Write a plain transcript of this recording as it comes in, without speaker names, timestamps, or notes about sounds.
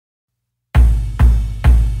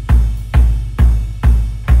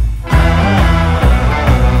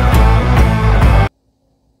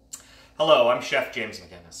I'm Chef James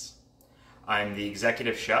McGinnis. I'm the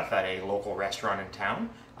executive chef at a local restaurant in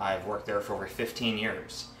town. I've worked there for over 15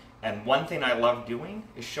 years. And one thing I love doing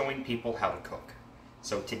is showing people how to cook.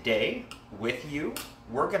 So today, with you,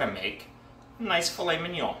 we're going to make a nice filet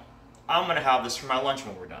mignon. I'm going to have this for my lunch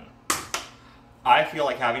when we're done. I feel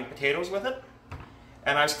like having potatoes with it.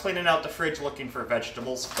 And I was cleaning out the fridge looking for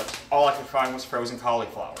vegetables, but all I could find was frozen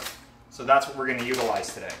cauliflower. So that's what we're going to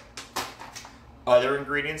utilize today. Other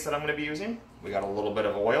ingredients that I'm going to be using, we got a little bit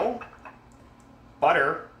of oil,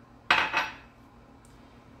 butter,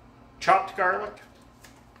 chopped garlic,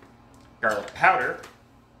 garlic powder,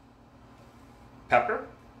 pepper,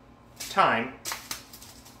 thyme,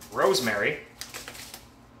 rosemary,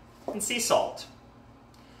 and sea salt.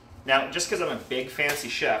 Now, just because I'm a big fancy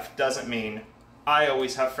chef doesn't mean I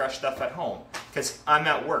always have fresh stuff at home, because I'm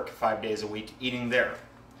at work 5 days a week eating there.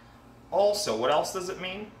 Also, what else does it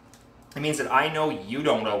mean? It means that I know you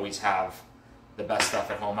don't always have the best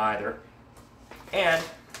stuff at home either. And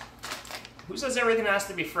who says everything has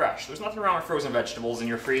to be fresh? There's nothing wrong with frozen vegetables in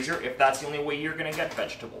your freezer if that's the only way you're going to get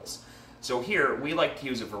vegetables. So here, we like to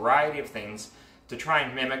use a variety of things to try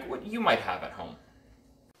and mimic what you might have at home.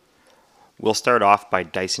 We'll start off by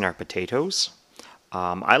dicing our potatoes.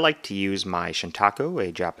 I like to use my shintaku,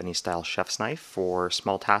 a Japanese-style chef's knife, for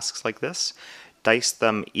small tasks like this. Dice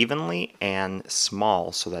them evenly and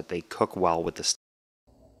small so that they cook well with the steak.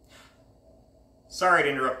 Sorry to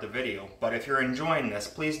interrupt the video, but if you're enjoying this,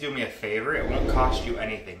 please do me a favor. It won't cost you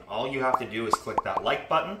anything. All you have to do is click that like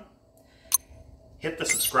button, hit the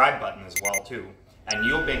subscribe button as well too, and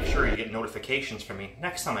you'll make sure you get notifications from me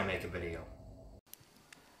next time I make a video.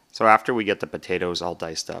 So after we get the potatoes all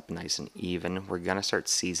diced up nice and even, we're going to start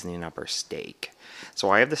seasoning up our steak. So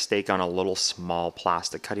I have the steak on a little small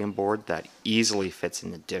plastic cutting board that easily fits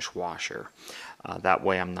in the dishwasher. That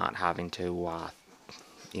way I'm not having to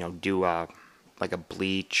do like a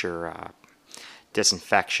bleach or a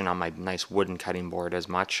disinfection on my nice wooden cutting board as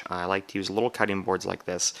much. I like to use little cutting boards like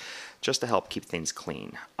this just to help keep things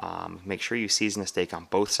clean. Make sure you season the steak on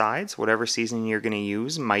both sides. Whatever seasoning you're going to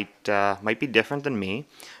use might be different than me,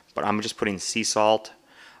 but I'm just putting sea salt,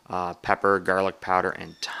 pepper, garlic powder,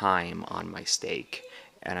 and thyme on my steak.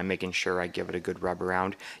 And I'm making sure I give it a good rub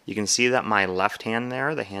around. You can see that my left hand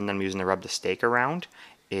there, the hand I'm using to rub the steak around,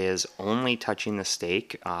 is only touching the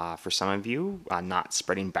steak. For some of you, not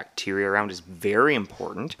spreading bacteria around is very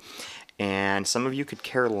important. And some of you could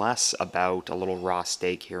care less about a little raw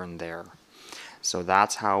steak here and there. So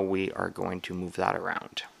that's how we are going to move that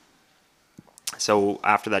around. So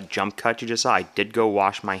after that jump cut you just saw, I did go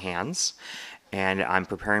wash my hands, and I'm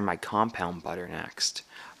preparing my compound butter next.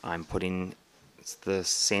 I'm putting the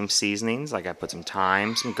same seasonings, like I put some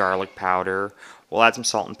thyme, some garlic powder. We'll add some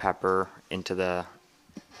salt and pepper into the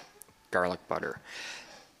garlic butter.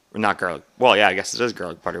 Not garlic, well yeah, I guess it is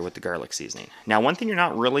garlic butter with the garlic seasoning. Now one thing you're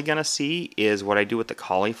not really going to see is what I do with the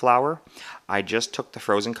cauliflower. I just took the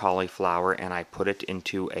frozen cauliflower and I put it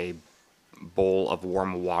into a bowl of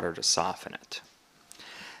warm water to soften it.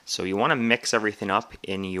 So you want to mix everything up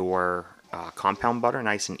in your compound butter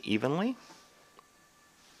nice and evenly.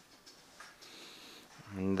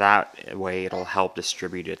 And that way it'll help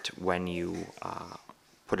distribute it when you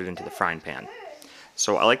put it into the frying pan.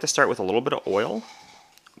 So I like to start with a little bit of oil.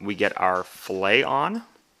 We get our filet on.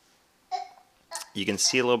 You can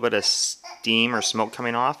see a little bit of steam or smoke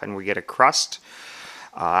coming off, and we get a crust.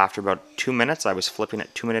 After about 2 minutes, I was flipping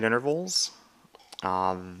at 2-minute intervals.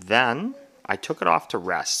 Then I took it off to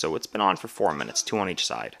rest, so it's been on for 4 minutes, 2 on each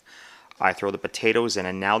side. I throw the potatoes in,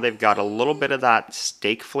 and now they've got a little bit of that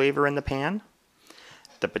steak flavor in the pan.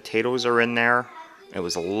 The potatoes are in there. It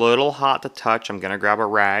was a little hot to touch. I'm going to grab a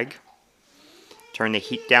rag. Turn the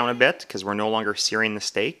heat down a bit because we're no longer searing the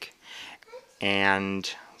steak.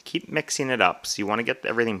 And keep mixing it up. So you want to get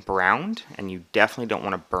everything browned, and you definitely don't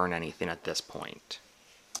want to burn anything at this point.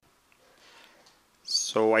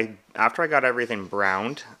 So after I got everything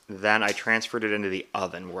browned, then I transferred it into the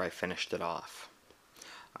oven where I finished it off.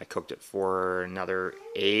 I cooked it for another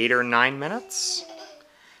 8 or 9 minutes.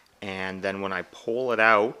 And then when I pull it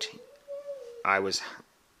out, I was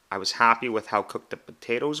happy with how cooked the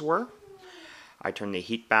potatoes were. I turned the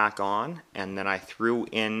heat back on, and then I threw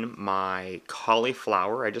in my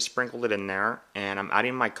cauliflower. I just sprinkled it in there, and I'm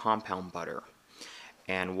adding my compound butter.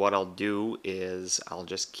 And what I'll do is I'll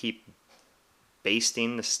just keep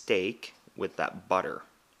basting the steak with that butter.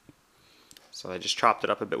 So I just chopped it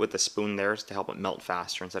up a bit with the spoon there to help it melt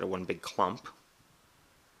faster instead of one big clump.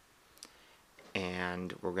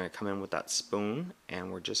 And we're going to come in with that spoon,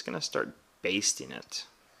 and we're just going to start basting it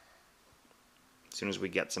as soon as we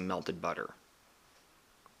get some melted butter.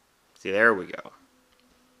 See, there we go.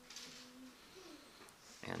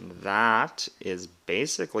 And that is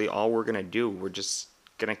basically all we're gonna do. We're just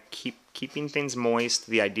gonna keeping things moist.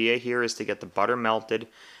 The idea here is to get the butter melted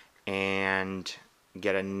and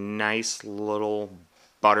get a nice little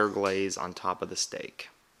butter glaze on top of the steak.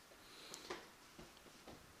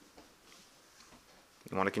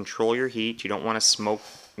 You want to control your heat. You don't want to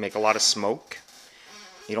make a lot of smoke.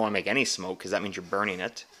 You don't want to make any smoke because that means you're burning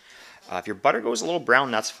it. If your butter goes a little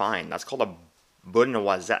brown, that's fine. That's called a beurre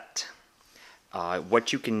noisette.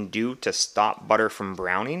 What you can do to stop butter from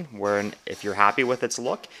browning, if you're happy with its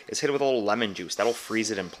look, is hit it with a little lemon juice. That'll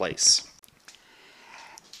freeze it in place.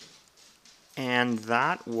 And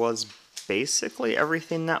that was basically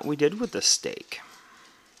everything that we did with the steak.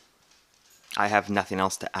 I have nothing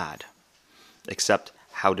else to add, except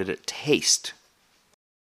how did it taste?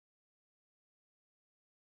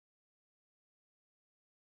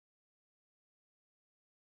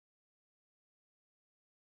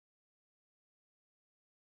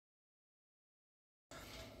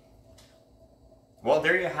 Well,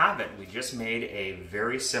 there you have it. We just made a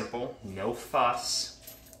very simple, no fuss,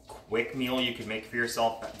 quick meal you can make for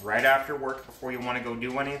yourself right after work before you want to go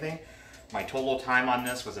do anything. My total time on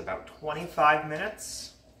this was about 25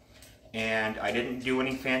 minutes, and I didn't do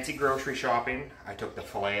any fancy grocery shopping. I took the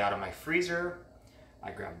filet out of my freezer,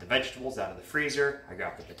 I grabbed the vegetables out of the freezer, I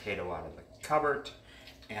grabbed the potato out of the cupboard,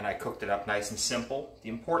 and I cooked it up nice and simple. The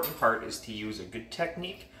important part is to use a good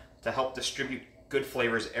technique to help distribute good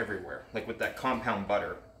flavors everywhere, like with that compound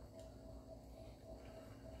butter.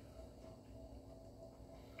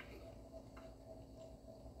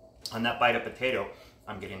 On that bite of potato,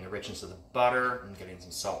 I'm getting the richness of the butter, I'm getting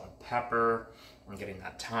some salt and pepper, I'm getting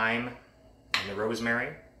that thyme and the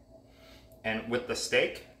rosemary. And with the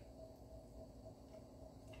steak,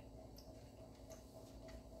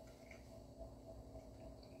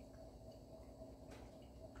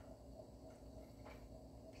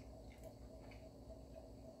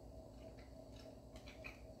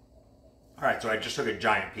 alright, so I just took a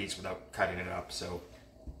giant piece without cutting it up, so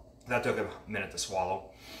that took a minute to swallow.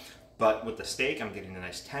 But with the steak, I'm getting a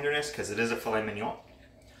nice tenderness because it is a filet mignon.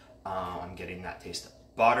 I'm getting that taste of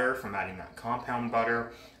butter from adding that compound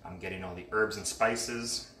butter. I'm getting all the herbs and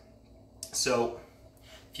spices. So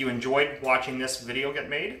if you enjoyed watching this video get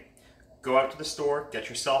made, go out to the store, get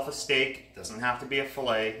yourself a steak. It doesn't have to be a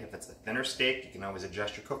filet. If it's a thinner steak, you can always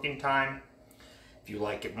adjust your cooking time. If you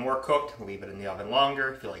like it more cooked, leave it in the oven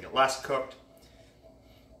longer. If you like it less cooked,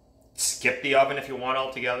 skip the oven if you want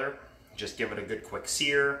altogether. Just give it a good quick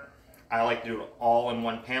sear. I like to do it all in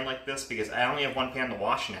one pan like this because I only have one pan to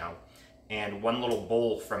wash now and one little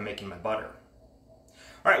bowl from making my butter.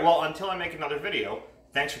 Alright, well, until I make another video,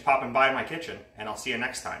 thanks for popping by my kitchen, and I'll see you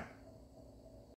next time.